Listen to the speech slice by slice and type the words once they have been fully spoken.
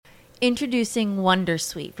Introducing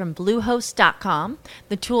Wondersuite from Bluehost.com,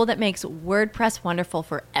 the tool that makes WordPress wonderful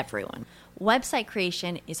for everyone. Website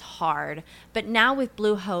creation is hard, but now with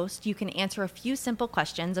Bluehost, you can answer a few simple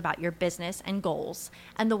questions about your business and goals,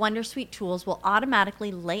 and the Wondersuite tools will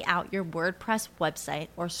automatically lay out your WordPress website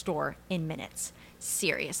or store in minutes.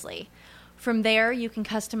 Seriously. From there, you can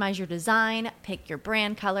customize your design, pick your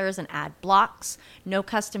brand colors, and add blocks. No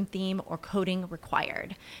custom theme or coding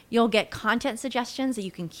required. You'll get content suggestions that you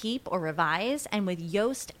can keep or revise, and with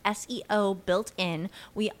Yoast SEO built in,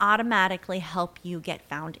 we automatically help you get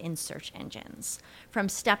found in search engines. From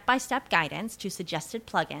step-by-step guidance to suggested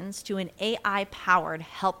plugins to an AI-powered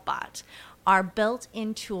help bot, our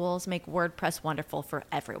built-in tools make WordPress wonderful for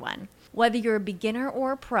everyone. Whether you're a beginner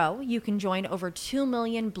or a pro, you can join over 2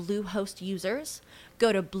 million Bluehost users.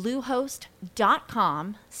 Go to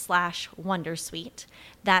bluehost.com/wondersuite.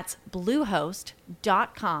 That's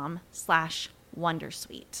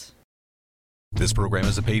bluehost.com/wondersuite. This program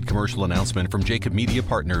is a paid commercial announcement from Jacob Media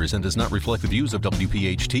Partners and does not reflect the views of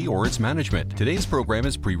WPHT or its management. Today's program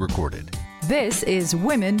is pre-recorded. This is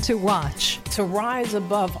Women to Watch. To rise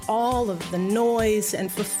above all of the noise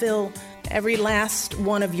and fulfill every last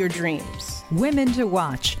one of your dreams. Women to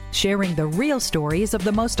Watch, sharing the real stories of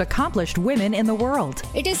the most accomplished women in the world.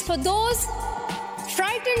 It is for those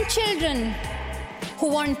frightened children who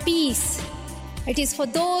want peace. It is for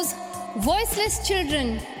those voiceless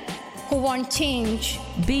children who want change.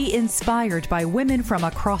 Be inspired by women from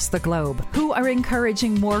across the globe who are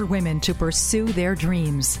encouraging more women to pursue their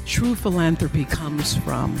dreams. True philanthropy comes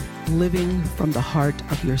from living from the heart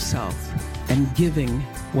of yourself and giving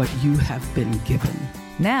what you have been given.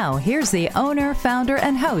 Now, here's the owner, founder,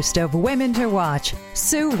 and host of Women to Watch,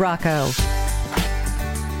 Sue Rocco.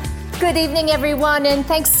 Good evening, everyone, and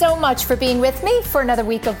thanks so much for being with me for another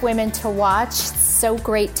week of Women to Watch. So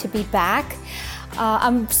great to be back.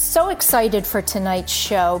 I'm so excited for tonight's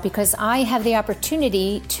show because I have the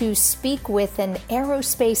opportunity to speak with an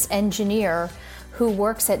aerospace engineer who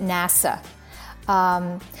works at NASA.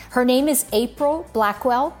 Her name is April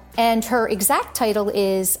Blackwell, and her exact title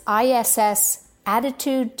is ISS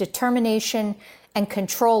Attitude, Determination, and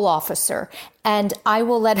Control Officer. And I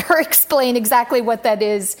will let her explain exactly what that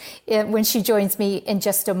is when she joins me in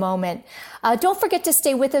just a moment. Don't forget to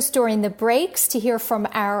stay with us during the breaks to hear from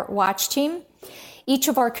our watch team. Each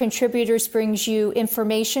of our contributors brings you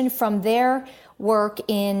information from their work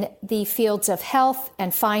in the fields of health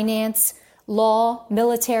and finance, law,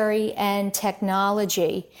 military, and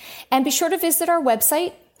technology. And be sure to visit our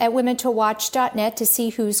website at womentowatch.net to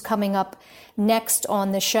see who's coming up next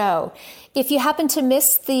on the show. If you happen to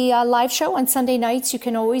miss the live show on Sunday nights, you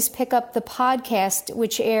can always pick up the podcast,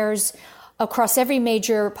 which airs across every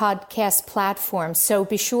major podcast platform. So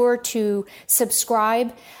be sure to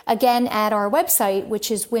subscribe again at our website, which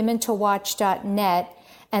is womentowatch.net,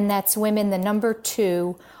 and that's women, the number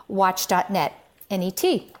 2, watch.net,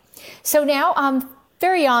 N-E-T. So now I'm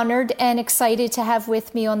very honored and excited to have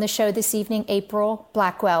with me on the show this evening, April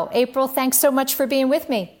Blackwell. April, thanks so much for being with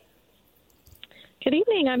me. Good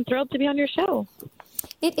evening. I'm thrilled to be on your show.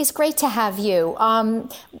 It is great to have you.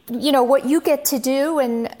 You know, what you get to do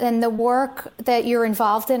and the work that you're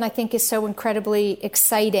involved in, I think is so incredibly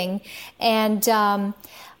exciting. And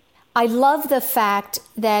I love the fact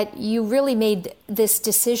that you really made this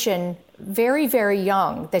decision very, very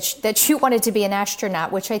young, that you wanted to be an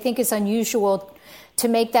astronaut, which I think is unusual to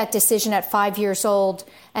make that decision at 5 years old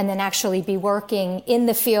and then actually be working in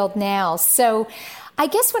the field now. So I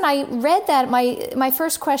guess when I read that, my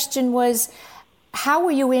first question was, how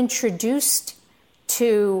were you introduced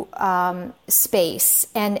to space,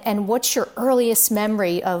 and what's your earliest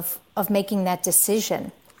memory of making that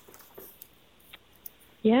decision?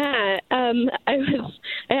 Yeah, I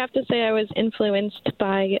have to say I was influenced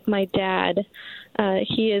by my dad.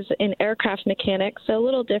 He is an aircraft mechanic, so a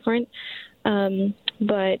little different,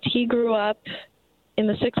 but he grew up in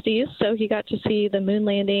the 60s, so he got to see the moon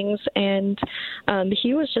landings, and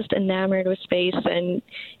he was just enamored with space, and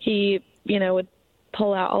he, would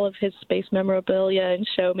pull out all of his space memorabilia and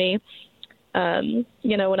show me,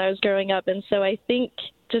 when I was growing up. And so I think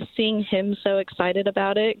just seeing him so excited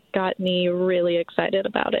about it got me really excited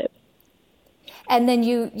about it. And then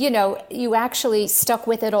you actually stuck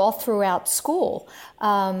with it all throughout school,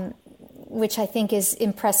 which I think is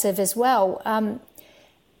impressive as well.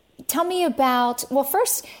 Tell me about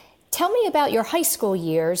your high school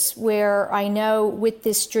years, where I know with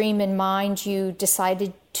this dream in mind, you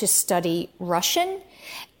decided to study Russian.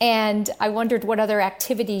 And I wondered what other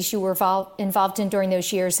activities you were involved in during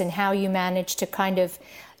those years and how you managed to kind of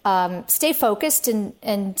stay focused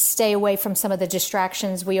and stay away from some of the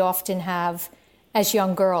distractions we often have as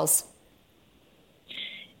young girls.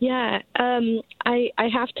 Yeah, I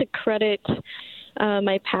have to credit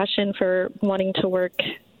my passion for wanting to work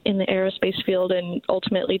in the aerospace field and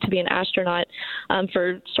ultimately to be an astronaut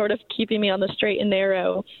for sort of keeping me on the straight and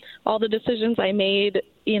narrow. All the decisions I made,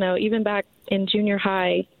 even back in junior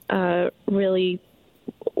high, really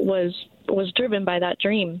was driven by that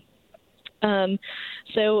dream.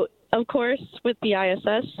 So, of course, with the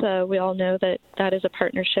ISS, we all know that is a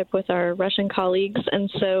partnership with our Russian colleagues. And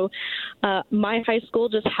so my high school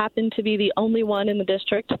just happened to be the only one in the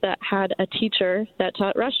district that had a teacher that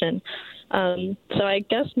taught Russian. So I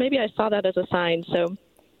guess maybe I saw that as a sign. So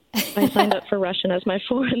I signed up for Russian as my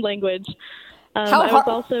foreign language. I was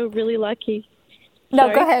also really lucky.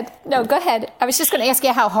 No, go ahead. No, go ahead. I was just going to ask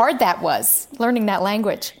you how hard that was, learning that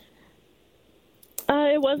language.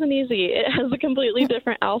 It wasn't easy. It has a completely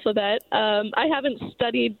different alphabet. I haven't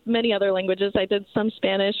studied many other languages. I did some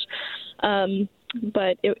Spanish,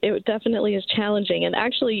 but it definitely is challenging. And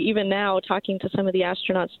actually, even now, talking to some of the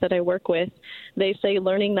astronauts that I work with, they say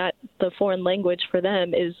learning the foreign language for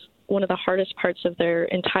them is one of the hardest parts of their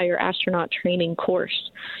entire astronaut training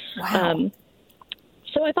course. Wow.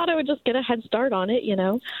 So I thought I would just get a head start on it,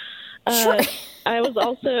 Sure. I was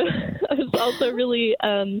also really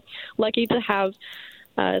lucky to have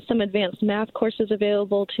some advanced math courses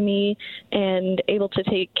available to me and able to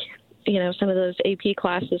take, some of those AP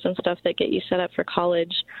classes and stuff that get you set up for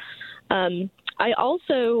college. I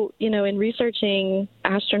also, in researching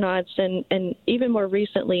astronauts and even more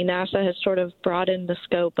recently, NASA has sort of broadened the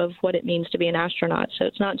scope of what it means to be an astronaut. So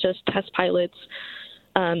it's not just test pilots,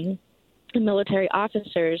 military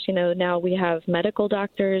officers. Now we have medical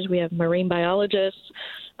doctors, we have marine biologists,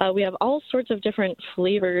 we have all sorts of different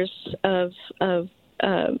flavors of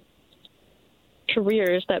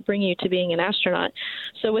careers that bring you to being an astronaut.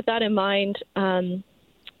 So with that in mind,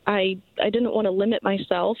 I didn't want to limit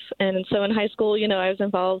myself. And so in high school, I was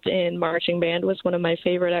involved in marching band, was one of my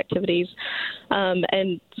favorite activities.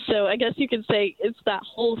 And so I guess you could say it's that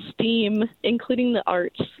whole STEAM, including the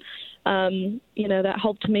arts, that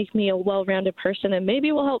helped to make me a well-rounded person and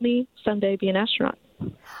maybe will help me someday be an astronaut.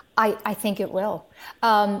 I think it will.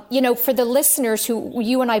 For the listeners who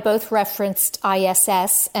you and I both referenced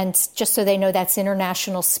ISS, and just so they know that's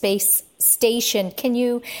International Space Station, can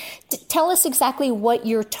you tell us exactly what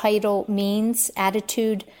your title means?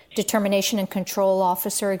 Attitude, Determination, and Control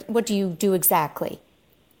Officer. What do you do exactly?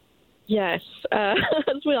 Yes.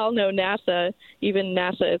 As we all know, NASA, even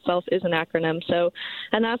NASA itself is an acronym. So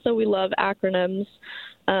at NASA, we love acronyms.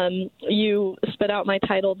 You spit out my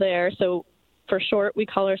title there. So for short, we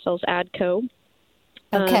call ourselves ADCO.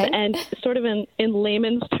 Okay. And sort of in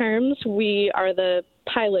layman's terms, we are the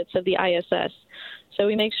pilots of the ISS. So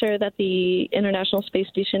we make sure that the International Space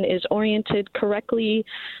Station is oriented correctly.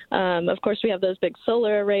 Of course, we have those big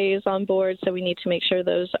solar arrays on board, so we need to make sure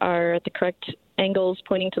those are at the correct angles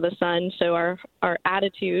pointing to the sun. So our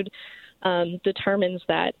attitude determines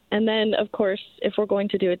that. And then, of course, if we're going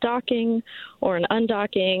to do a docking or an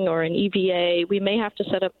undocking or an EVA, we may have to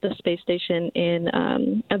set up the space station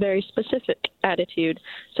in a very specific attitude.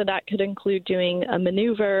 So that could include doing a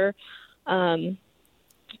maneuver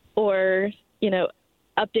or,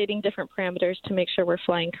 updating different parameters to make sure we're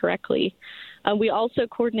flying correctly. We also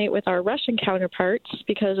coordinate with our Russian counterparts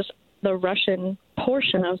because the Russian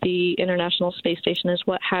portion of the International Space Station is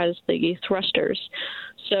what has the thrusters.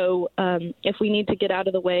 So if we need to get out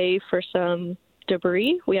of the way for some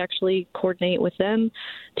debris, we actually coordinate with them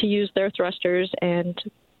to use their thrusters and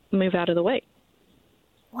move out of the way.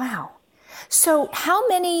 Wow. So how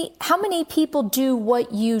many people do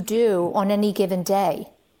what you do on any given day?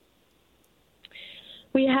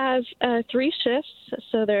 We have 3 shifts,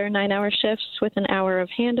 so there are 9-hour shifts with an hour of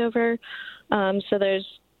handover. So there's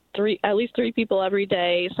at least 3 people every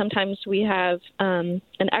day. Sometimes we have an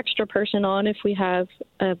extra person on if we have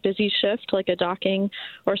a busy shift, like a docking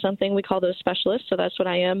or something. We call those specialists, so that's what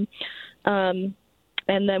I am.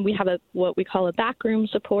 And then we have what we call a backroom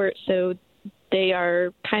support, so they are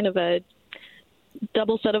kind of a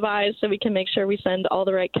double set of eyes so we can make sure we send all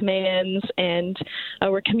the right commands and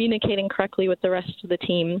we're communicating correctly with the rest of the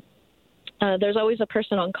team. There's always a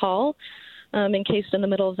person on call in case in the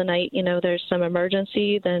middle of the night, there's some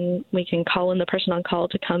emergency, then we can call in the person on call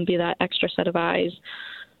to come be that extra set of eyes.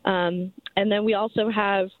 And then we also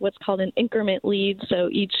have what's called an increment lead. So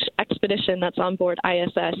each expedition that's on board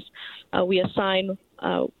ISS, we assign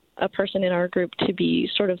a person in our group to be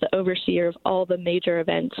sort of the overseer of all the major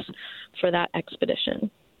events for that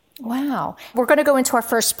expedition. Wow. We're going to go into our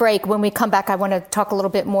first break. When we come back, I want to talk a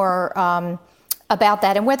little bit more about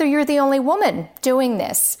that and whether you're the only woman doing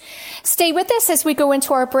this. Stay with us as we go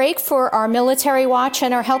into our break for our Military Watch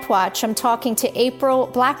and our Health Watch. I'm talking to April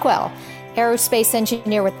Blackwell, aerospace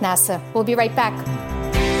engineer with NASA. We'll be right back.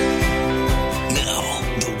 Now,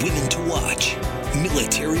 the Women to Watch,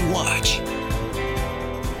 Military Watch.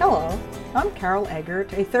 Hello, I'm Carol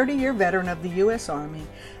Eggert, a 30-year veteran of the U.S. Army,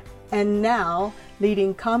 and now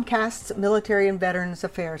leading Comcast's Military and Veterans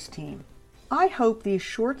Affairs team. I hope these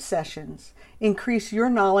short sessions increase your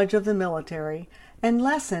knowledge of the military and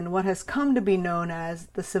lessen what has come to be known as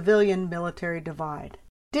the civilian-military divide.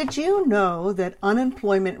 Did you know that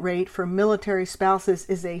unemployment rate for military spouses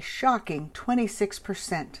is a shocking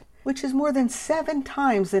 26%, which is more than 7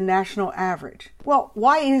 times the national average? Well,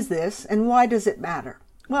 why is this and why does it matter?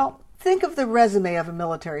 Well, think of the resume of a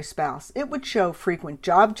military spouse. It would show frequent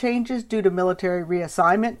job changes due to military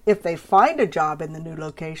reassignment if they find a job in the new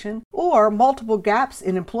location, or multiple gaps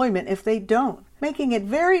in employment if they don't, making it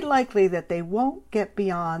very likely that they won't get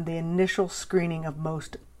beyond the initial screening of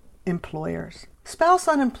most employers. Spouse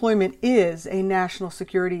unemployment is a national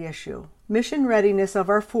security issue. Mission readiness of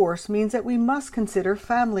our force means that we must consider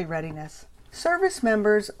family readiness. Service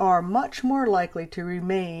members are much more likely to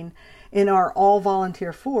remain in our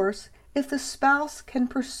all-volunteer force if the spouse can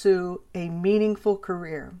pursue a meaningful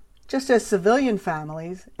career. Just as civilian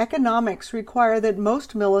families, economics require that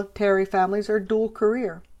most military families are dual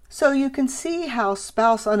career. So you can see how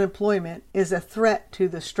spouse unemployment is a threat to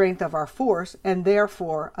the strength of our force and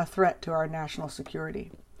therefore a threat to our national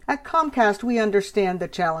security. At Comcast, we understand the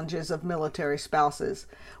challenges of military spouses.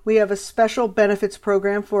 We have a special benefits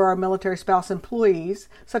program for our military spouse employees,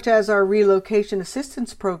 such as our relocation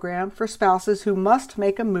assistance program for spouses who must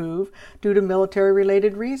make a move due to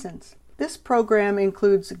military-related reasons. This program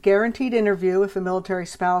includes guaranteed interview if a military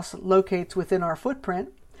spouse locates within our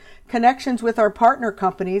footprint, connections with our partner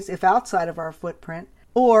companies if outside of our footprint,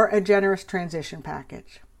 or a generous transition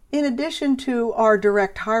package. In addition to our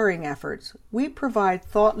direct hiring efforts, we provide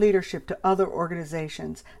thought leadership to other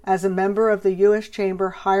organizations as a member of the U.S. Chamber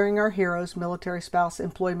Hiring Our Heroes Military Spouse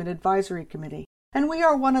Employment Advisory Committee, and we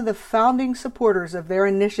are one of the founding supporters of their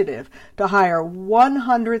initiative to hire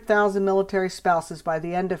 100,000 military spouses by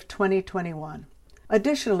the end of 2021.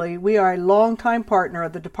 Additionally, we are a longtime partner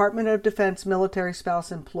of the Department of Defense Military Spouse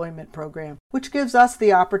Employment Program, which gives us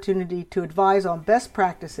the opportunity to advise on best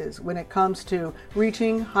practices when it comes to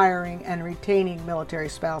reaching, hiring, and retaining military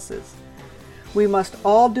spouses. We must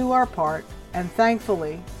all do our part, and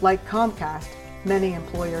thankfully, like Comcast, many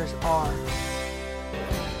employers are.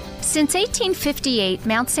 Since 1858,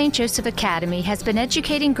 Mount St. Joseph Academy has been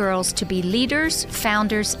educating girls to be leaders,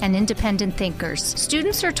 founders, and independent thinkers.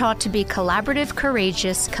 Students are taught to be collaborative,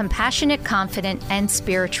 courageous, compassionate, confident, and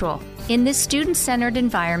spiritual. In this student-centered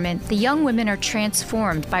environment, the young women are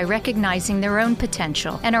transformed by recognizing their own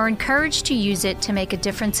potential and are encouraged to use it to make a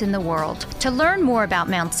difference in the world. To learn more about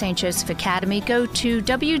Mount St. Joseph Academy, go to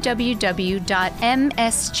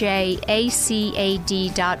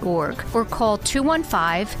www.msjacad.org or call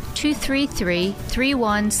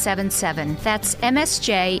 215-233-3177. That's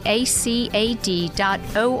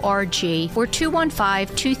msjacad.org or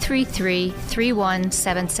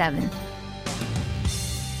 215-233-3177.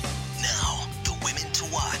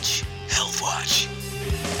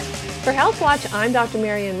 For Health Watch, I'm Dr.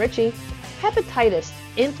 Marianne Ritchie. Hepatitis,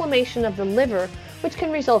 inflammation of the liver, which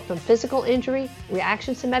can result from physical injury,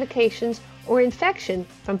 reactions to medications, or infection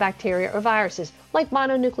from bacteria or viruses, like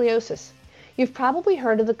mononucleosis. You've probably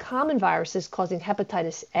heard of the common viruses causing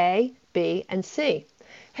hepatitis A, B, and C.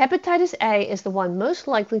 Hepatitis A is the one most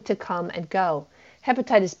likely to come and go.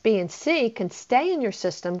 Hepatitis B and C can stay in your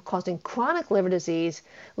system, causing chronic liver disease,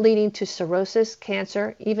 leading to cirrhosis,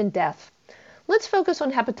 cancer, even death. Let's focus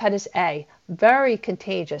on hepatitis A, very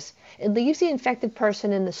contagious. It leaves the infected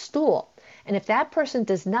person in the stool, and if that person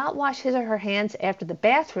does not wash his or her hands after the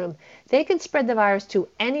bathroom, they can spread the virus to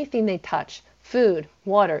anything they touch, food,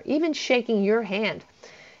 water, even shaking your hand.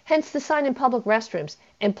 Hence the sign in public restrooms,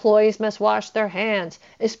 employees must wash their hands,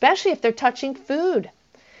 especially if they're touching food.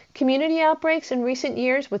 Community outbreaks in recent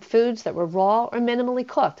years with foods that were raw or minimally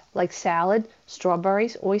cooked, like salad,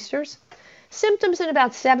 strawberries, oysters. Symptoms in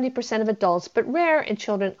about 70% of adults, but rare in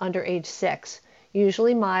children under age 6.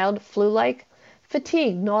 Usually mild, flu-like,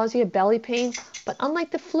 fatigue, nausea, belly pain, but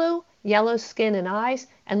unlike the flu, yellow skin and eyes,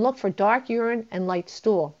 and look for dark urine and light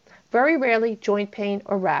stool. Very rarely joint pain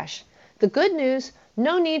or rash. The good news,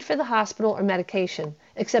 no need for the hospital or medication,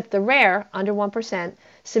 except the rare, under 1%,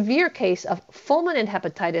 severe case of fulminant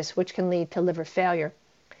hepatitis, which can lead to liver failure.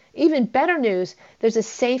 Even better news, there's a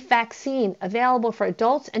safe vaccine available for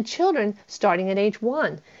adults and children starting at age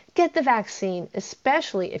 1. Get the vaccine,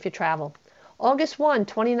 especially if you travel. August 1,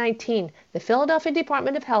 2019, the Philadelphia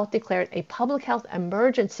Department of Health declared a public health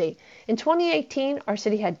emergency. In 2018, our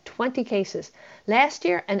city had 20 cases. Last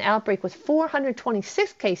year, an outbreak with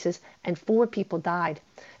 426 cases and 4 people died.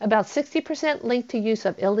 About 60% linked to use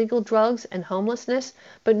of illegal drugs and homelessness,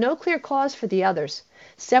 but no clear cause for the others.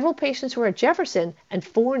 Several patients were at Jefferson and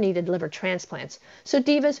 4 needed liver transplants. So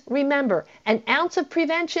divas, remember, an ounce of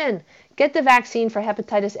prevention. Get the vaccine for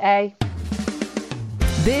hepatitis A.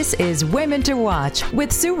 This is Women to Watch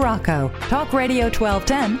with Sue Rocco, Talk Radio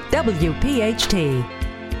 1210 WPHT.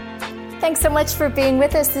 Thanks so much for being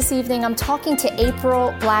with us this evening. I'm talking to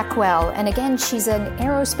April Blackwell, and again, she's an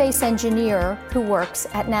aerospace engineer who works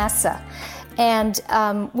at NASA. And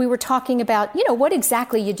we were talking about, what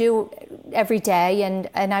exactly you do every day, and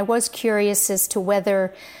I was curious as to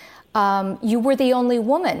whether you were the only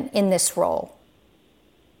woman in this role.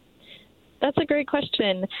 That's a great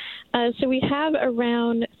question. So we have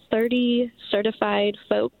around 30 certified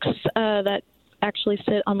folks that actually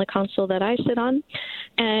sit on the console that I sit on.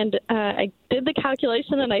 And I did the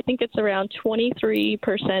calculation, and I think it's around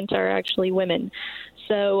 23% are actually women.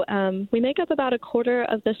 So we make up about a quarter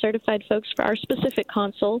of the certified folks for our specific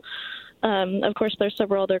console. Of course, there's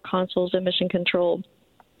several other consoles in mission control,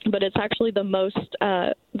 but it's actually the most,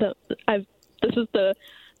 this is the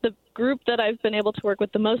group that I've been able to work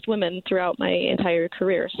with the most women throughout my entire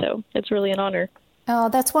career. So it's really an honor. Oh,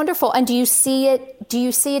 that's wonderful. And do you see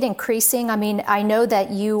it increasing? I mean, I know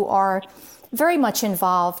that you are very much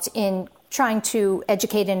involved in trying to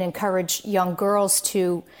educate and encourage young girls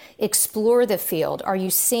to explore the field. Are you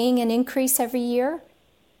seeing an increase every year?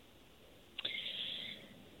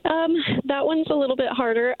 That one's a little bit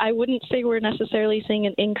harder. I wouldn't say we're necessarily seeing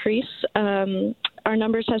an increase. Our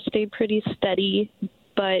numbers have stayed pretty steady,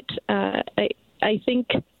 but I think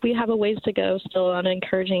we have a ways to go still on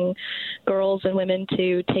encouraging girls and women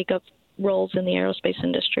to take up roles in the aerospace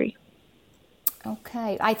industry.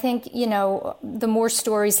 Okay. I think, the more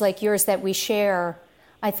stories like yours that we share,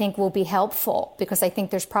 I think will be helpful, because I think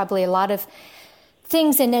there's probably a lot of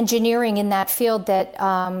things in engineering in that field that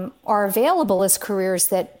are available as careers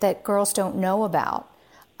that girls don't know about.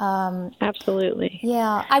 Absolutely.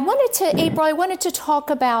 Yeah. April, I wanted to talk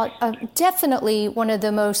about definitely one of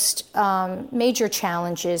the most major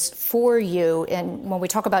challenges for you, and when we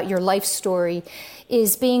talk about your life story,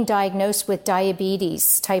 is being diagnosed with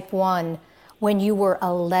diabetes type 1 when you were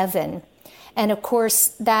 11. And of course,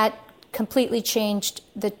 that completely changed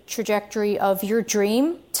the trajectory of your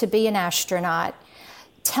dream to be an astronaut.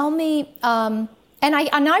 Tell me, and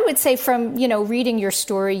I would say from, reading your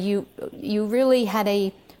story, you really had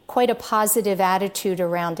quite a positive attitude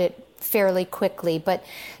around it fairly quickly. But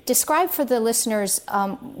describe for the listeners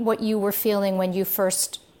what you were feeling when you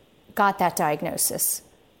first got that diagnosis.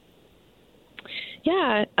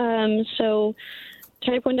 Yeah, so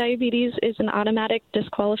type 1 diabetes is an automatic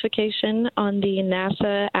disqualification on the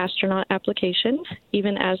NASA astronaut application,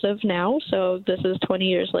 even as of now. So this is 20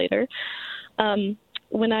 years later.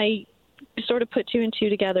 When I sort of put 2 and 2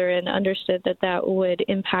 together and understood that would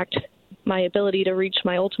impact my ability to reach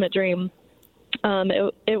my ultimate dream,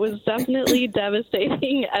 it was definitely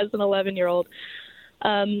devastating as an 11-year-old.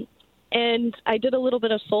 And I did a little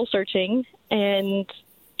bit of soul searching and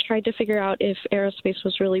tried to figure out if aerospace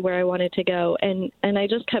was really where I wanted to go. And I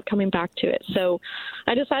just kept coming back to it. So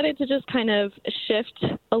I decided to just kind of shift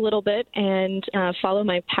a little bit and follow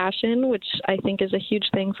my passion, which I think is a huge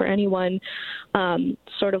thing for anyone,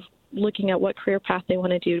 sort of looking at what career path they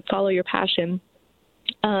want to do. Follow your passion,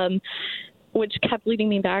 which kept leading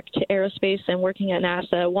me back to aerospace and working at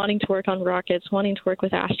NASA, wanting to work on rockets, wanting to work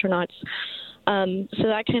with astronauts. So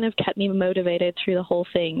that kind of kept me motivated through the whole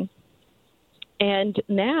thing. And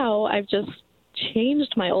now I've just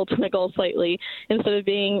changed my ultimate goal slightly. Instead of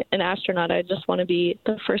being an astronaut, I just want to be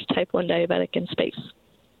the first type 1 diabetic in space.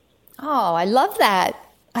 Oh, I love that.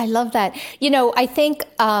 I love that. I think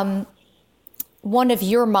one of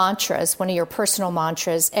your mantras, one of your personal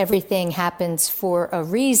mantras, everything happens for a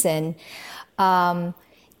reason,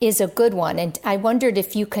 is a good one. And I wondered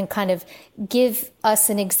if you can kind of give us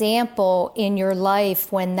an example in your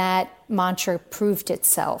life when that mantra proved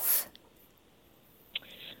itself.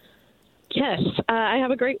 Yes, I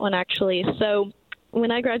have a great one, actually. So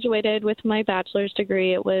when I graduated with my bachelor's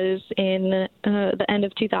degree, it was in the end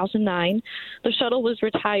of 2009. The shuttle was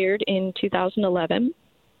retired in 2011.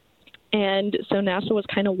 And so NASA was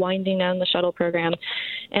kind of winding down the shuttle program.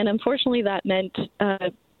 And unfortunately, that meant,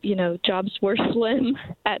 jobs were slim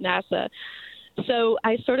at NASA. So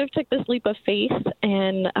I sort of took this leap of faith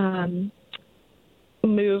and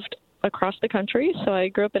moved across the country. So I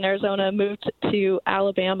grew up in Arizona, moved to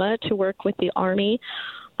Alabama to work with the Army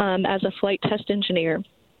as a flight test engineer.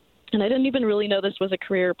 And I didn't even really know this was a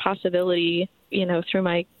career possibility, through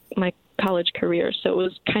my college career. So it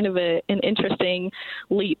was kind of an interesting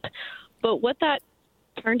leap. But what that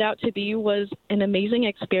turned out to be was an amazing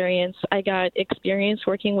experience. I got experience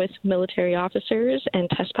working with military officers and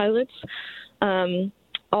test pilots.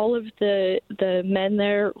 All of the men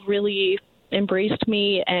there really embraced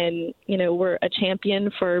me and, were a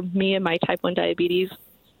champion for me and my type 1 diabetes.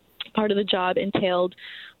 Part of the job entailed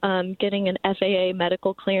getting an FAA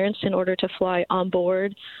medical clearance in order to fly on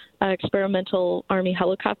board experimental Army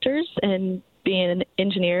helicopters and being an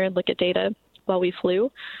engineer and look at data while we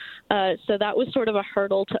flew. So that was sort of a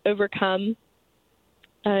hurdle to overcome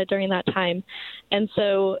during that time. And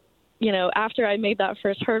so, after I made that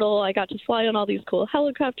first hurdle, I got to fly on all these cool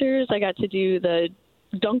helicopters. I got to do the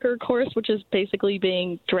Dunker course, which is basically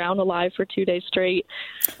being drowned alive for 2 days straight.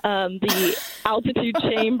 The altitude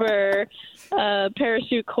chamber,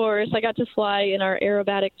 parachute course. I got to fly in our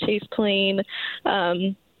aerobatic chase plane.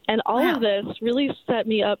 And all of this really set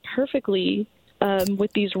me up perfectly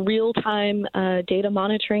with these real-time data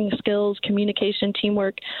monitoring skills, communication,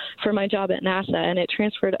 teamwork for my job at NASA, and it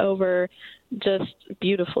transferred over just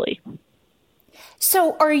beautifully.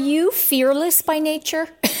 So are you fearless by nature?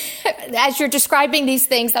 As you're describing these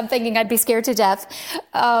things, I'm thinking I'd be scared to death.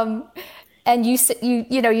 And you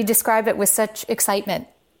describe it with such excitement.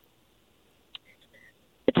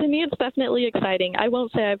 To me, it's definitely exciting. I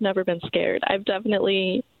won't say I've never been scared. I've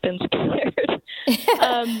definitely been scared.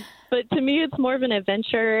 But to me, it's more of an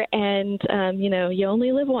adventure, and you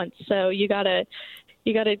only live once, so you gotta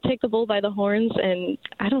take the bull by the horns, and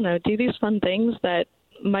do these fun things that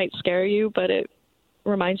might scare you, but it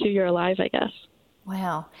reminds you you're alive, I guess.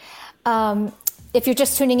 Wow. If you're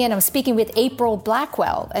just tuning in, I'm speaking with April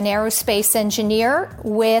Blackwell, an aerospace engineer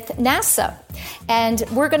with NASA. And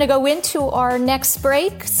we're going to go into our next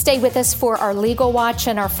break. Stay with us for our Legal Watch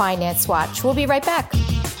and our Finance Watch. We'll be right back. Now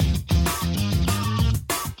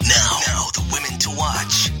the Women to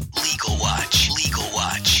Watch. Legal Watch. Legal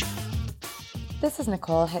Watch. This is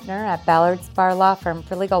Nicole Hittner at Ballard Spahr Law Firm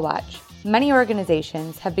for Legal Watch. Many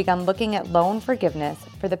organizations have begun looking at loan forgiveness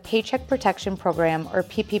for the Paycheck Protection Program, or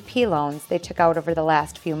PPP loans, they took out over the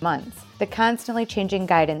last few months. The constantly changing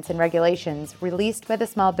guidance and regulations released by the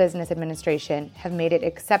Small Business Administration have made it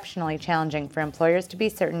exceptionally challenging for employers to be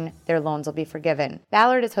certain their loans will be forgiven.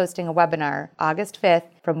 Ballard is hosting a webinar August 5th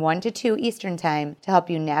from 1 to 2 Eastern Time to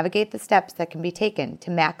help you navigate the steps that can be taken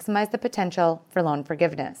to maximize the potential for loan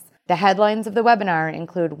forgiveness. The headlines of the webinar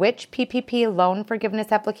include which PPP loan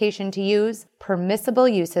forgiveness application to use, permissible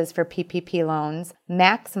uses for PPP loans,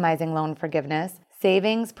 maximizing loan forgiveness,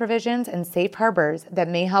 savings provisions and safe harbors that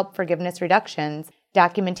may help forgiveness reductions,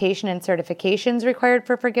 documentation and certifications required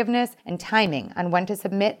for forgiveness, and timing on when to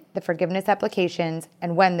submit the forgiveness applications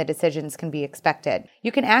and when the decisions can be expected.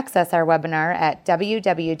 You can access our webinar at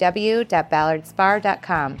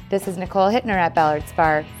www.ballardspahr.com. This is Nicole Hittner at Ballard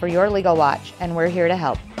Spahr for your Legal Watch, and we're here to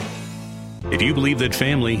help. If you believe that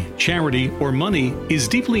family, charity, or money is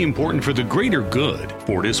deeply important for the greater good,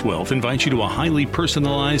 Fortis Wealth invites you to a highly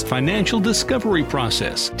personalized financial discovery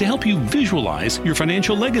process to help you visualize your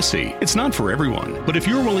financial legacy. It's not for everyone, but if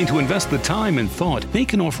you're willing to invest the time and thought, they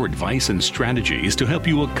can offer advice and strategies to help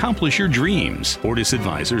you accomplish your dreams. Fortis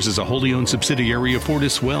Advisors is a wholly owned subsidiary of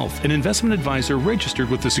Fortis Wealth, an investment advisor registered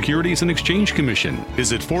with the Securities and Exchange Commission.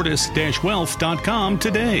 Visit fortis-wealth.com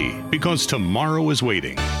today, because tomorrow is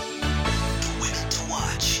waiting.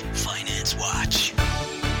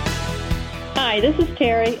 Hi, this is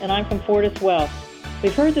Terry, and I'm from Fortis Wealth.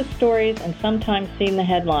 We've heard the stories and sometimes seen the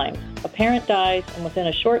headlines. A parent dies, and within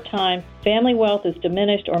a short time, family wealth is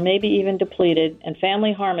diminished or maybe even depleted, and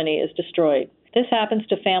family harmony is destroyed. This happens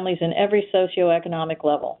to families in every socioeconomic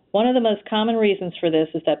level. One of the most common reasons for this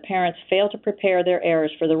is that parents fail to prepare their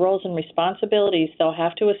heirs for the roles and responsibilities they'll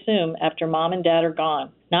have to assume after mom and dad are gone.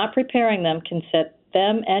 Not preparing them can set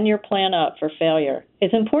them and your plan up for failure.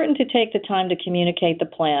 It's important to take the time to communicate the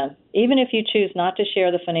plan. Even if you choose not to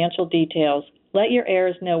share the financial details, let your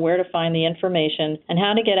heirs know where to find the information and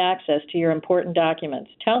how to get access to your important documents.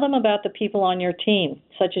 Tell them about the people on your team,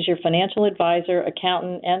 such as your financial advisor,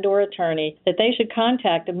 accountant, and/or attorney, that they should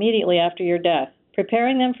contact immediately after your death.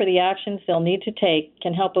 Preparing them for the actions they'll need to take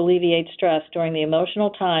can help alleviate stress during the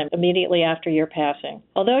emotional time immediately after your passing.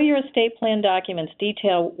 Although your estate plan documents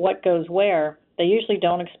detail what goes where, they usually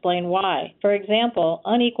don't explain why. For example,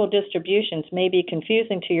 unequal distributions may be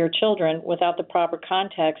confusing to your children without the proper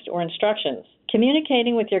context or instructions.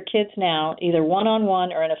 Communicating with your kids now, either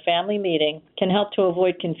one-on-one or in a family meeting, can help to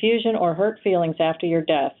avoid confusion or hurt feelings after your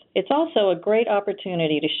death. It's also a great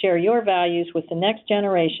opportunity to share your values with the next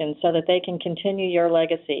generation so that they can continue your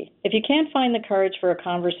legacy. If you can't find the courage for a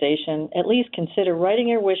conversation, at least consider writing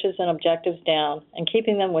your wishes and objectives down and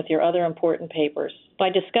keeping them with your other important papers. By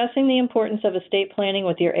discussing the importance of estate planning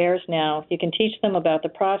with your heirs now, you can teach them about the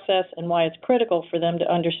process and why it's critical for them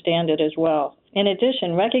to understand it as well. In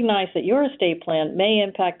addition, recognize that your estate plan may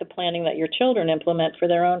impact the planning that your children implement for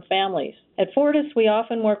their own families. At Fortis, we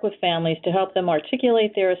often work with families to help them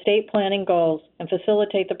articulate their estate planning goals and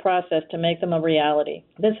facilitate the process to make them a reality.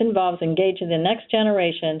 This involves engaging the next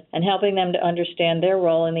generation and helping them to understand their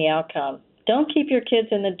role in the outcome. Don't keep your kids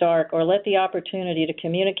in the dark or let the opportunity to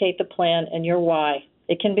communicate the plan and your why.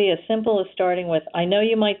 It can be as simple as starting with, I know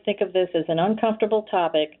you might think of this as an uncomfortable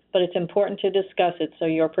topic, but it's important to discuss it so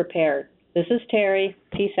you're prepared. This is Terry.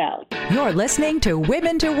 Peace out. You're listening to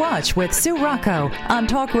Women to Watch with Sue Rocco on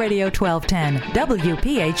Talk Radio 1210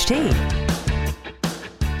 WPHT.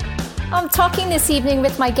 I'm talking this evening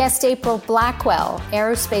with my guest, April Blackwell,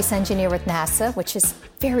 aerospace engineer with NASA, which is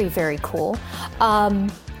very, very cool.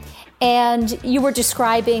 And you were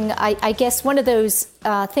describing, I guess, one of those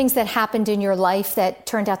things that happened in your life that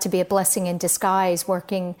turned out to be a blessing in disguise,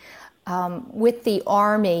 working with the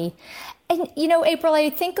Army. And, you know, April, I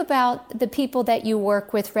think about the people that you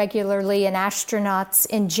work with regularly and astronauts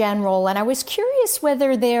in general, and I was curious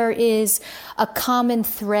whether there is a common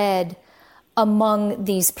thread among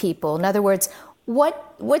these people. In other words,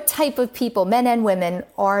 what type of people, men and women,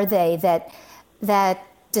 are they that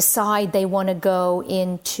decide they want to go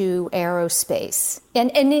into aerospace? And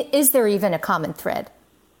is there even a common thread?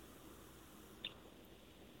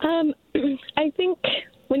 I think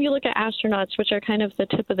when you look at astronauts, which are kind of the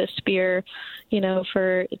tip of the spear, you know,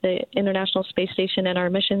 for the International Space Station and our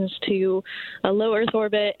missions to a low Earth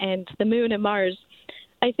orbit and the Moon and Mars,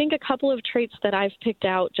 I think a couple of traits that I've picked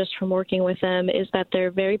out just from working with them is that they're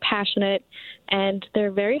very passionate and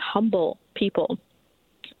they're very humble people.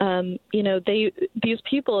 You know, these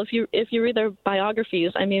people, if you read their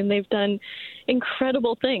biographies, I mean, they've done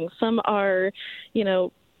incredible things. Some are, you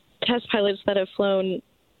know, test pilots that have flown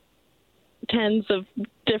tens of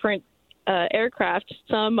different aircraft.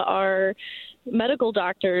 Some are medical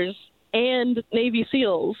doctors and Navy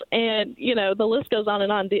SEALs, and you know, the list goes on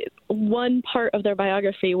and on. The one part of their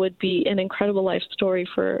biography would be an incredible life story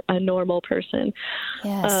for a normal person.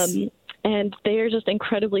 Yes. And they are just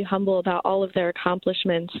incredibly humble about all of their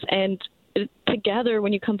accomplishments. And together,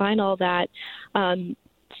 when you combine all that,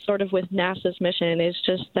 sort of with NASA's mission, is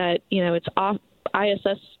just that, you know, it's off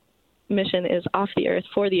ISS mission is off the Earth,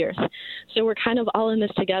 for the Earth. So we're kind of all in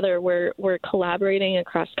this together. We're collaborating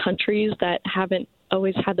across countries that haven't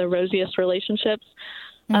always had the rosiest relationships,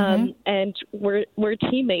 and we're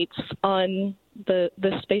teammates on the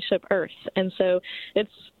spaceship Earth. And so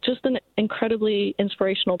it's just an incredibly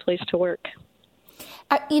inspirational place to work.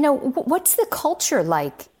 You know, what's the culture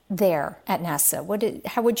like there at NASA?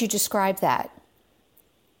 How would you describe that?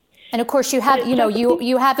 And of course, you have, you know,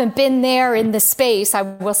 you haven't been there in the space, I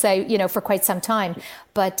will say, you know, for quite some time.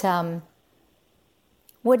 But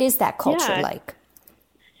what is that culture like?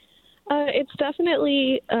 It's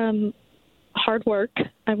definitely hard work.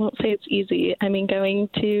 I won't say it's easy. I mean, going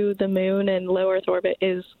to the moon and low Earth orbit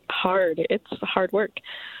is hard. It's hard work.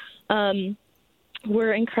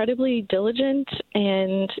 We're incredibly diligent,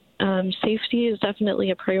 and safety is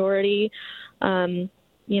definitely a priority. You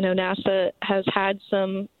know, NASA has had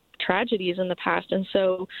some tragedies in the past, and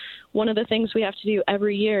so one of the things we have to do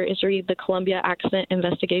every year is read the Columbia Accident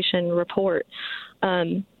Investigation Report,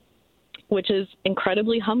 which is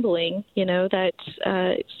incredibly humbling, you know, that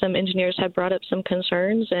some engineers have brought up some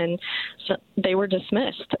concerns and so they were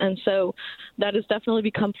dismissed. And so that has definitely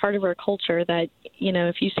become part of our culture that, you know,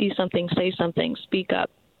 if you see something, say something, speak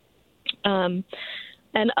up.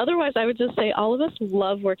 And otherwise, I would just say all of us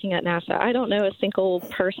love working at NASA. I don't know a single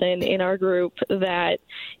person in our group that,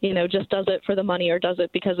 you know, just does it for the money or does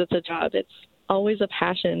it because it's a job. It's always a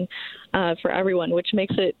passion for everyone, which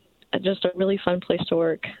makes it just a really fun place to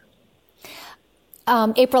work.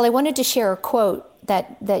 April, I wanted to share a quote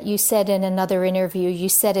that you said in another interview. You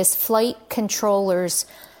said, as flight controllers,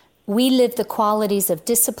 we live the qualities of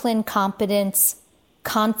discipline, competence,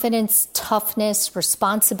 confidence, toughness,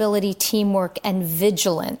 responsibility, teamwork, and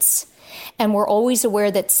vigilance. And we're always aware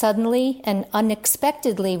that suddenly and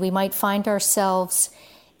unexpectedly we might find ourselves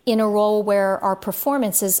in a role where our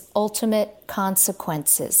performance is ultimate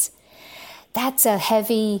consequences. That's a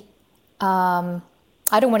heavy, I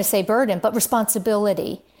don't want to say burden, but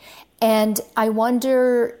responsibility. And I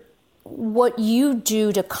wonder what you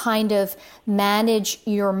do to kind of manage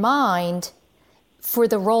your mind for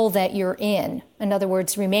the role that you're in. In other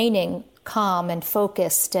words, remaining calm and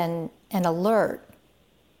focused and alert.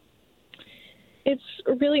 It's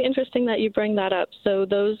really interesting that you bring that up. So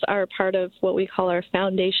those are part of what we call our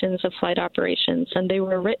foundations of flight operations, and they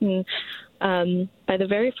were written by the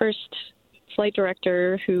very first flight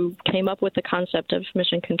director who came up with the concept of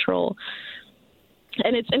mission control.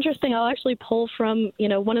 And it's interesting, I'll actually pull from,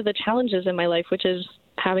 one of the challenges in my life, which is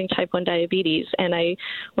having type 1 diabetes. And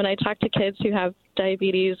when I talk to kids who have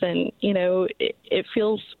diabetes and, it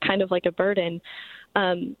feels kind of like a burden,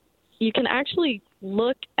 you can actually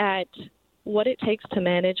look at what it takes to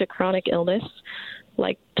manage a chronic illness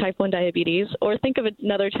like type 1 diabetes, or think of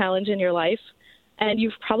another challenge in your life, and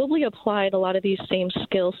you've probably applied a lot of these same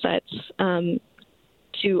skill sets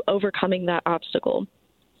to overcoming that obstacle.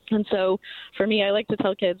 And so for me, I like to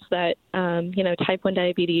tell kids that, type 1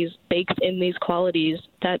 diabetes bakes in these qualities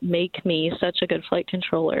that make me such a good flight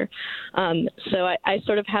controller. So I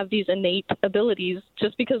sort of have these innate abilities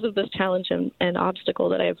just because of this challenge and obstacle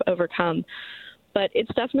that I've overcome. But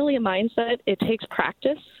it's definitely a mindset. It takes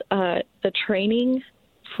practice. The training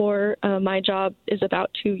for my job is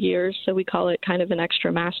about 2 years, so we call it kind of an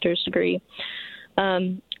extra master's degree.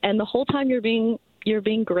 And the whole time you're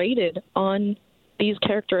being graded on these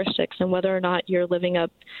characteristics and whether or not you're living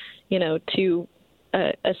up, to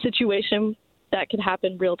a situation that could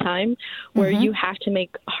happen real time, where you have to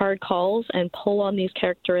make hard calls and pull on these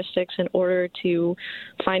characteristics in order to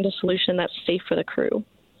find a solution that's safe for the crew.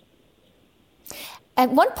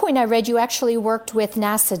 At one point I read you actually worked with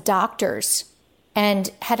NASA doctors and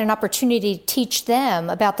had an opportunity to teach them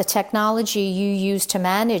about the technology you use to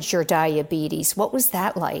manage your diabetes. What was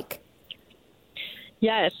that like?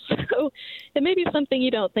 Yes. So it may be something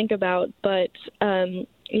you don't think about, but,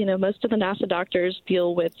 most of the NASA doctors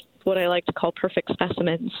deal with what I like to call perfect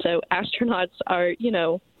specimens. So astronauts are,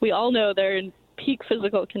 we all know they're in peak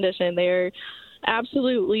physical condition. They're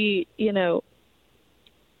absolutely,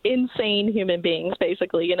 insane human beings,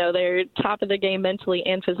 basically. They're top of the game mentally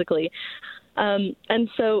and physically. And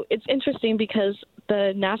so it's interesting because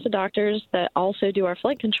the NASA doctors that also do our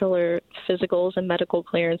flight controller physicals and medical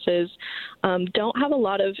clearances don't have a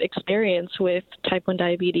lot of experience with type 1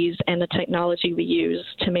 diabetes and the technology we use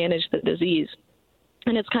to manage the disease.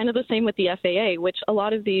 And it's kind of the same with the FAA, which a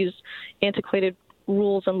lot of these antiquated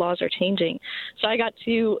rules and laws are changing. So I got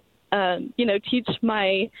to teach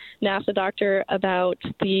my NASA doctor about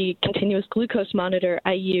the continuous glucose monitor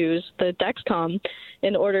I use, the Dexcom,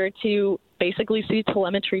 in order to basically see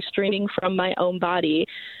telemetry streaming from my own body,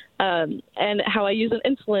 and how I use an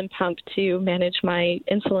insulin pump to manage my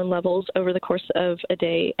insulin levels over the course of a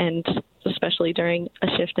day, and especially during a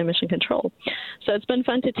shift in mission control. So it's been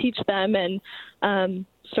fun to teach them and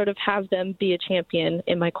sort of have them be a champion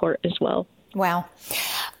in my court as well. Wow.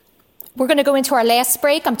 We're going to go into our last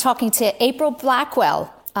break. I'm talking to April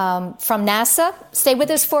Blackwell from NASA. Stay with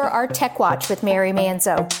us for our Tech Watch with Mary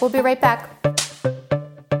Manzo. We'll be right back. Now,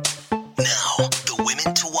 the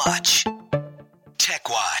Women to Watch. Tech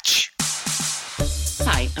Watch.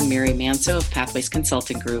 Hi, I'm Mary Manzo of Pathways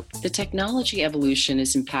Consulting Group. The technology evolution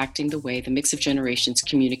is impacting the way the mix of generations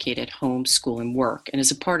communicate at home, school, and work, and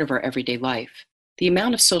is a part of our everyday life. The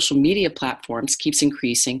amount of social media platforms keeps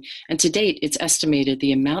increasing, and to date, it's estimated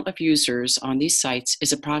the amount of users on these sites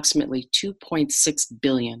is approximately 2.6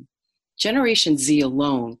 billion. Generation Z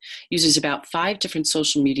alone uses about 5 different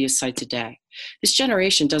social media sites a day. This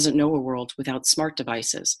generation doesn't know a world without smart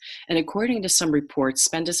devices, and according to some reports,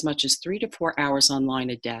 spend as much as 3 to 4 hours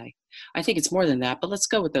online a day. I think it's more than that, but let's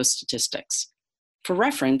go with those statistics. For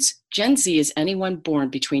reference, Gen Z is anyone born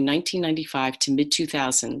between 1995 to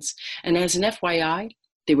mid-2000s, and as an FYI,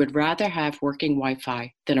 they would rather have working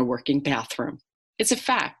Wi-Fi than a working bathroom. It's a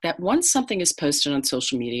fact that once something is posted on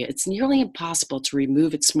social media, it's nearly impossible to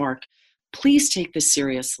remove its mark. Please take this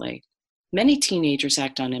seriously. Many teenagers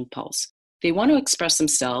act on impulse. They want to express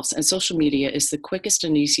themselves, and social media is the quickest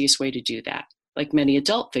and easiest way to do that. Like many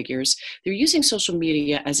adult figures, they're using social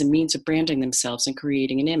media as a means of branding themselves and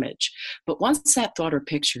creating an image. But once that thought or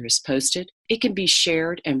picture is posted, it can be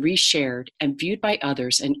shared and reshared and viewed by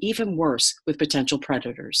others, and even worse, with potential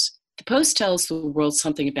predators. The post tells the world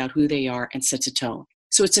something about who they are and sets a tone.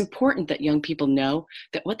 So it's important that young people know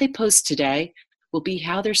that what they post today will be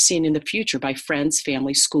how they're seen in the future by friends,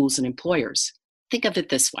 family, schools, and employers. Think of it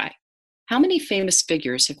this way. How many famous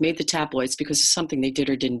figures have made the tabloids because of something they did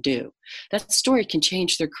or didn't do? That story can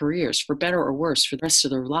change their careers for better or worse for the rest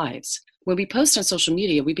of their lives. When we post on social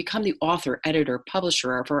media, we become the author, editor,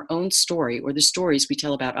 publisher of our own story or the stories we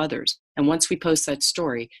tell about others. And once we post that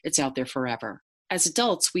story, it's out there forever. As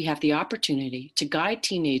adults, we have the opportunity to guide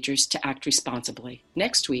teenagers to act responsibly.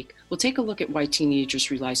 Next week, we'll take a look at why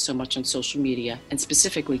teenagers rely so much on social media, and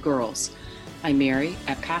specifically girls. I'm Mary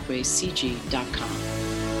at pathwayscg.com.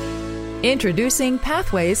 Introducing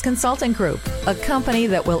Pathways Consulting Group, a company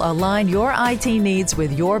that will align your IT needs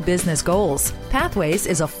with your business goals. Pathways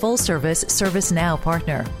is a full-service ServiceNow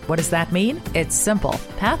partner. What does that mean? It's simple.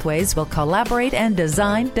 Pathways will collaborate and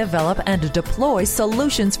design, develop, and deploy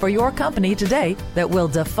solutions for your company today that will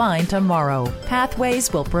define tomorrow.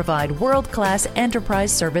 Pathways will provide world-class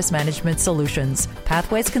enterprise service management solutions.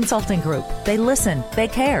 Pathways Consulting Group. They listen, they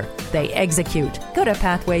care, they execute. Go to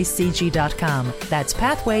pathwayscg.com. That's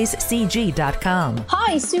pathwayscg.com.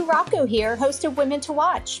 Hi, Sue Rocco here, host of Women to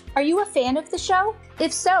Watch. Are you a fan of the show?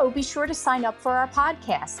 If so, be sure to sign up for our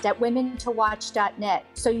podcast at womentowatch.net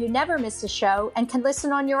so you never miss a show and can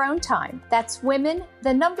listen on your own time. That's watch.net,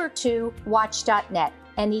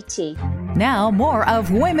 NET. Now, more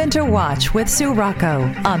of Women to Watch with Sue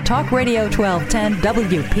Rocco on Talk Radio 1210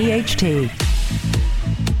 WPHT.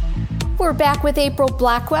 We're back with April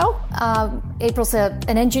Blackwell. April's an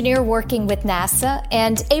engineer working with NASA.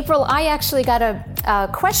 And April, I actually got a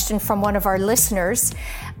question from one of our listeners,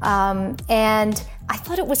 and I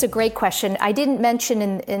thought it was a great question. I didn't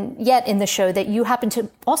mention yet in the show that you happen to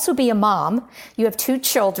also be a mom. You have 2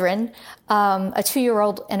 children, a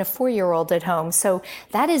 2-year-old and a 4-year-old at home. So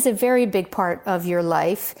that is a very big part of your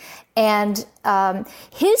life. And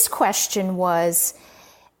his question was,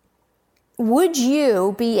 would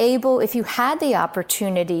you be able, if you had the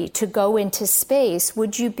opportunity to go into space,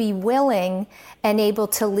 would you be willing and able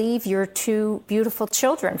to leave your 2 beautiful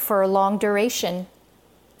children for a long duration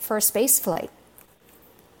for a space flight?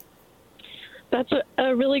 That's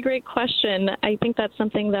a really great question. I think that's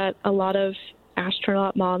something that a lot of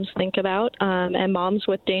astronaut moms think about, and moms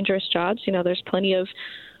with dangerous jobs. You know, there's plenty of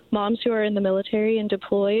moms who are in the military and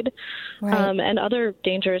deployed, right. And other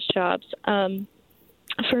dangerous jobs.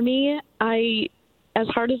 For me, as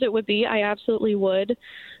hard as it would be, I absolutely would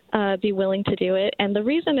be willing to do it. And the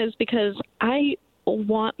reason is because I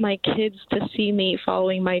want my kids to see me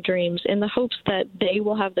following my dreams in the hopes that they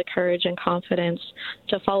will have the courage and confidence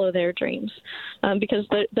to follow their dreams. Because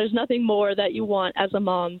there's nothing more that you want as a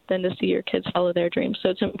mom than to see your kids follow their dreams. So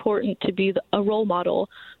it's important to be a role model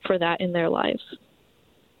for that in their lives.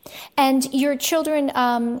 And your children,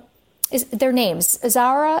 their names,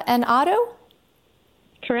 Zara and Otto?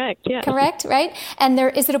 Correct, yeah. Correct, right? And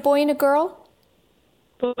is it a boy and a girl?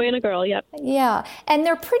 Boy and a girl, yep. Yeah, and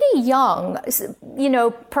they're pretty young. You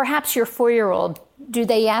know, perhaps your 4-year-old, do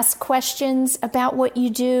they ask questions about what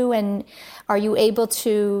you do? And are you able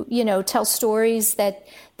to, tell stories that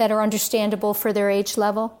are understandable for their age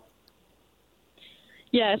level?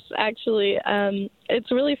 Yes, actually.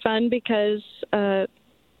 It's really fun because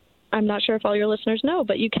I'm not sure if all your listeners know,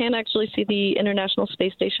 but you can actually see the International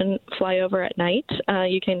Space Station fly over at night.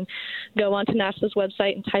 You can go onto NASA's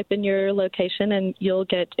website and type in your location, and you'll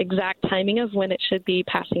get exact timing of when it should be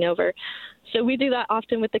passing over. So we do that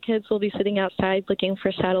often with the kids. We'll be sitting outside looking for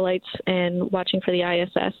satellites and watching for the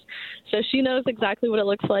ISS. So she knows exactly what it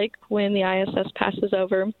looks like when the ISS passes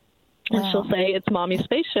over, and she'll say, "It's Mommy's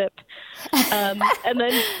spaceship." And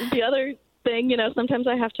then the other thing, sometimes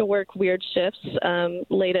I have to work weird shifts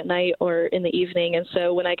late at night or in the evening. And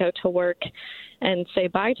so when I go to work and say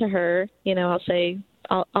bye to her, I'll say,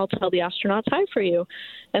 I'll tell the astronauts hi for you.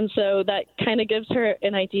 And so that kind of gives her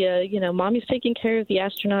an idea, Mommy's taking care of the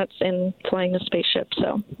astronauts and flying the spaceship.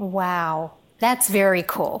 So. Wow. That's very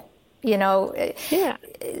cool. Yeah.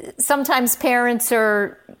 Sometimes parents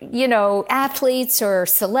are, athletes or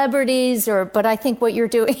celebrities, but I think what you're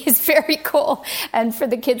doing is very cool. And for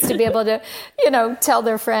the kids to be able to, tell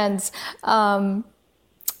their friends. I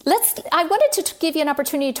wanted to give you an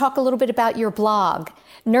opportunity to talk a little bit about your blog,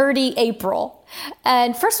 Nerdy April.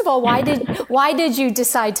 And first of all, why did you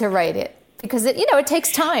decide to write it? Because it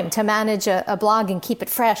takes time to manage a blog and keep it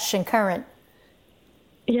fresh and current.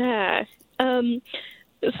 Yeah.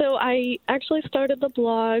 So I actually started the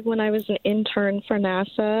blog when I was an intern for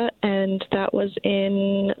NASA, and that was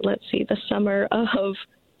in, the summer of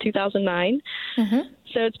 2009. Mm-hmm.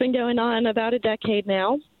 So it's been going on about a decade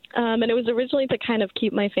now. And it was originally to kind of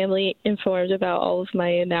keep my family informed about all of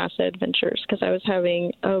my NASA adventures because I was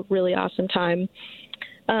having a really awesome time.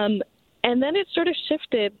 And then it sort of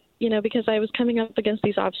shifted, because I was coming up against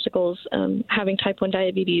these obstacles, having type 1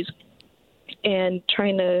 diabetes and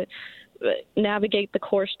trying to navigate the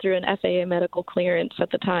course through an FAA medical clearance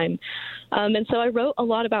at the time. And so I wrote a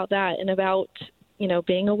lot about that and about,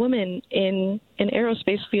 being a woman in an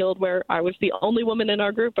aerospace field where I was the only woman in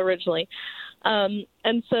our group originally.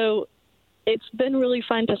 And so it's been really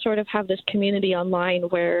fun to sort of have this community online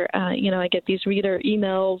where, I get these reader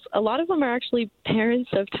emails. A lot of them are actually parents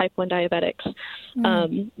of type 1 diabetics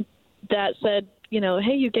that said,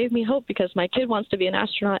 hey, you gave me hope because my kid wants to be an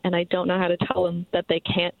astronaut and I don't know how to tell them that they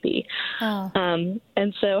can't be. Oh.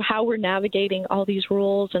 And so how we're navigating all these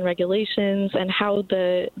rules and regulations and how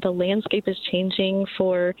the landscape is changing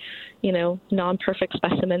for, non-perfect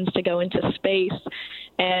specimens to go into space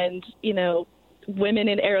and, women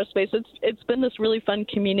in aerospace. It's been this really fun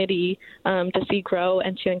community to see grow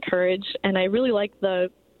and to encourage. And I really like the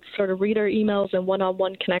sort of reader emails and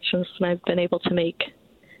one-on-one connections that I've been able to make.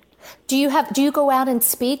 Do you go out and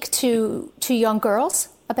speak to young girls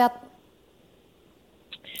about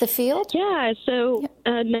the field? Yeah, so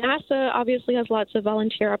NASA obviously has lots of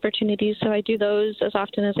volunteer opportunities, so I do those as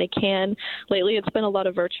often as I can. Lately, it's been a lot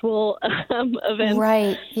of virtual events.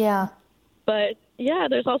 Right, yeah. But yeah,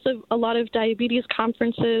 there's also a lot of diabetes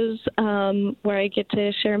conferences where I get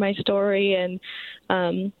to share my story and,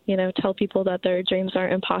 tell people that their dreams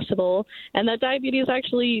aren't impossible and that diabetes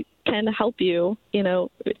actually can help you.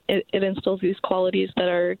 It instills these qualities that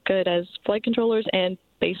are good as flight controllers and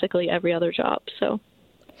basically every other job. So,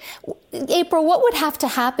 April, what would have to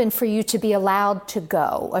happen for you to be allowed to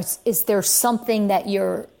go? Is there something that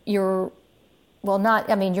you're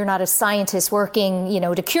not a scientist working,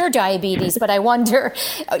 to cure diabetes, but I wonder,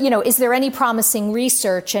 is there any promising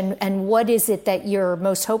research and what is it that you're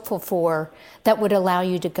most hopeful for that would allow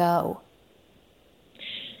you to go?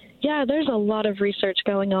 Yeah, there's a lot of research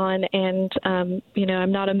going on and,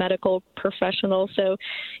 I'm not a medical professional, so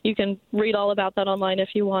you can read all about that online if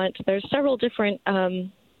you want. There's several different,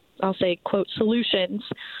 I'll say, quote, solutions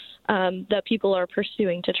that people are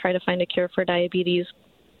pursuing to try to find a cure for diabetes.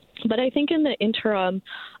 But I think in the interim,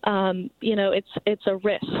 it's a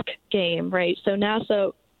risk game, right? So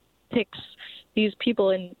NASA picks these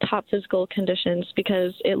people in top physical conditions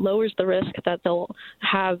because it lowers the risk that they'll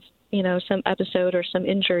have, some episode or some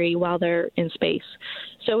injury while they're in space.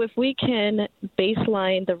 So if we can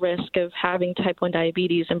baseline the risk of having type 1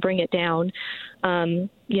 diabetes and bring it down,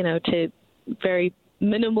 to very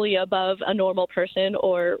minimally above a normal person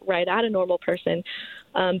or right at a normal person,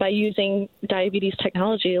 by using diabetes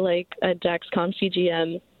technology like a Dexcom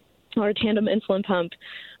CGM or a tandem insulin pump,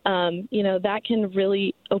 that can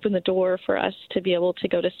really open the door for us to be able to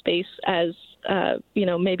go to space as,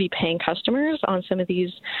 maybe paying customers on some of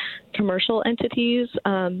these commercial entities.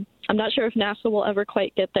 I'm not sure if NASA will ever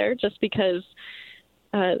quite get there just because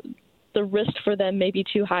the risk for them may be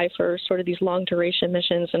too high for sort of these long duration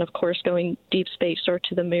missions. And of course, going deep space or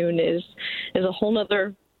to the moon is a whole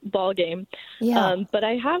nother ball game. Yeah. But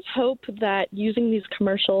I have hope that using these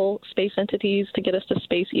commercial space entities to get us to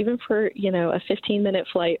space, even for, a 15-minute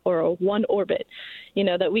flight or a one orbit,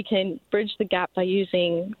 that we can bridge the gap by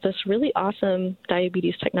using this really awesome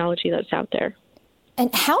diabetes technology that's out there.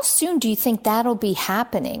 And how soon do you think that'll be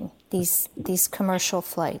happening, these commercial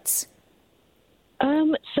flights?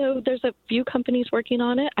 So there's a few companies working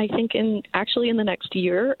on it. I think in the next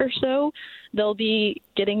year or so, they'll be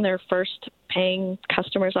getting their first paying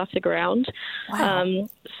customers off the ground. Wow.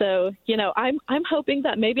 I'm hoping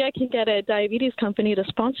that maybe I can get a diabetes company to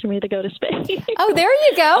sponsor me to go to space. Oh, there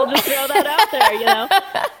you go. I'll just throw that out there,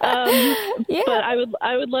 Yeah. But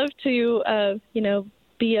I would love to,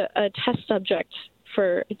 be a test subject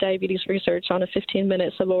for diabetes research on a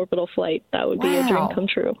 15-minute suborbital flight. That would be a dream come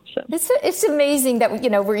true. So it's amazing that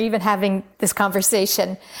we're even having this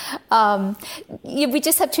conversation. We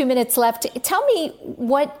just have 2 minutes left. Tell me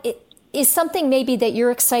what is something maybe that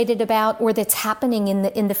you're excited about or that's happening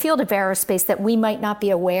in the field of aerospace that we might not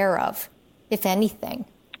be aware of, if anything.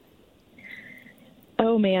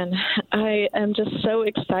 Oh man, I am just so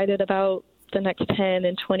excited about the next 10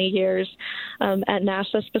 and 20 years. At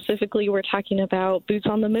NASA specifically, we're talking about boots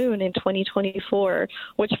on the moon in 2024,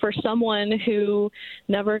 which for someone who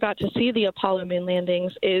never got to see the Apollo moon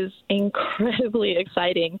landings is incredibly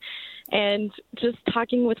exciting. And just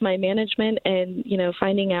talking with my management and,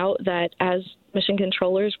 finding out that as mission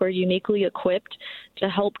controllers, we're uniquely equipped to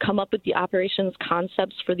help come up with the operations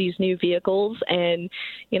concepts for these new vehicles. And,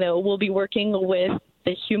 we'll be working with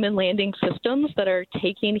the human landing systems that are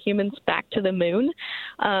taking humans back to the moon.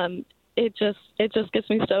 It just gets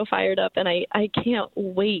me so fired up, and I can't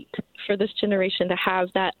wait for this generation to have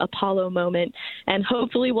that Apollo moment, and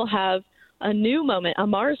hopefully we'll have a new moment, a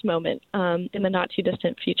Mars moment, in the not too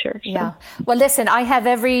distant future. So. Yeah. Well, listen, I have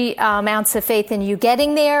every ounce of faith in you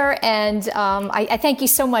getting there, and I thank you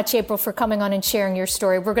so much, April, for coming on and sharing your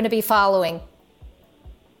story. We're going to be following.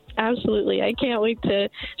 Absolutely. I can't wait to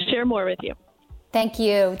share more with you. Thank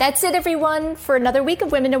you. That's it, everyone, for another week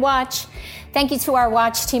of Women to Watch. Thank you to our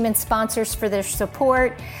Watch team and sponsors for their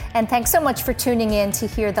support. And thanks so much for tuning in to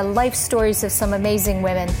hear the life stories of some amazing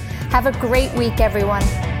women. Have a great week, everyone.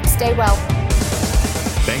 Stay well.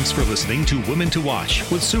 Thanks for listening to Women to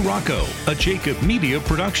Watch with Sue Rocco, a Jacob Media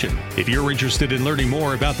production. If you're interested in learning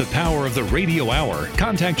more about the power of the radio hour,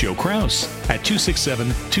 contact Joe Kraus at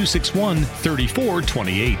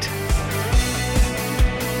 267-261-3428.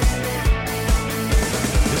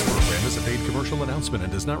 This program is a paid commercial announcement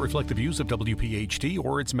and does not reflect the views of WPHT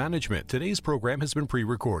or its management. Today's program has been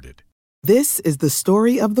pre-recorded. This is the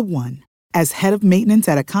story of the one. As head of maintenance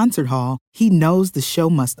at a concert hall, he knows the show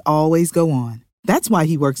must always go on. That's why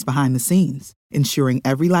he works behind the scenes, ensuring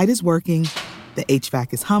every light is working, the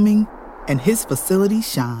HVAC is humming, and his facility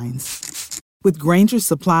shines. With Grainger's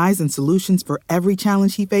supplies and solutions for every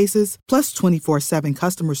challenge he faces, plus 24/7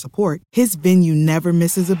 customer support, his venue never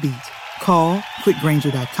misses a beat. Call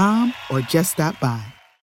quickgrainger.com or just stop by.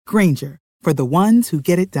 Grainger, for the ones who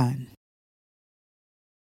get it done.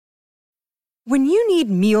 When you need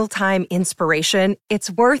mealtime inspiration,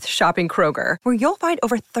 it's worth shopping Kroger, where you'll find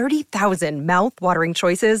over 30,000 mouth-watering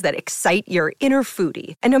choices that excite your inner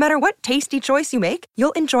foodie. And no matter what tasty choice you make,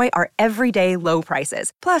 you'll enjoy our everyday low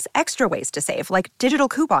prices, plus extra ways to save, like digital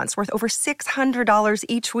coupons worth over $600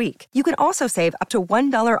 each week. You can also save up to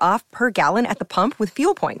 $1 off per gallon at the pump with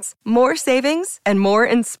fuel points. More savings and more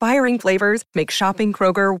inspiring flavors make shopping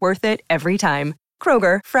Kroger worth it every time.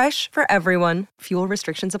 Kroger, fresh for everyone. Fuel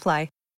restrictions apply.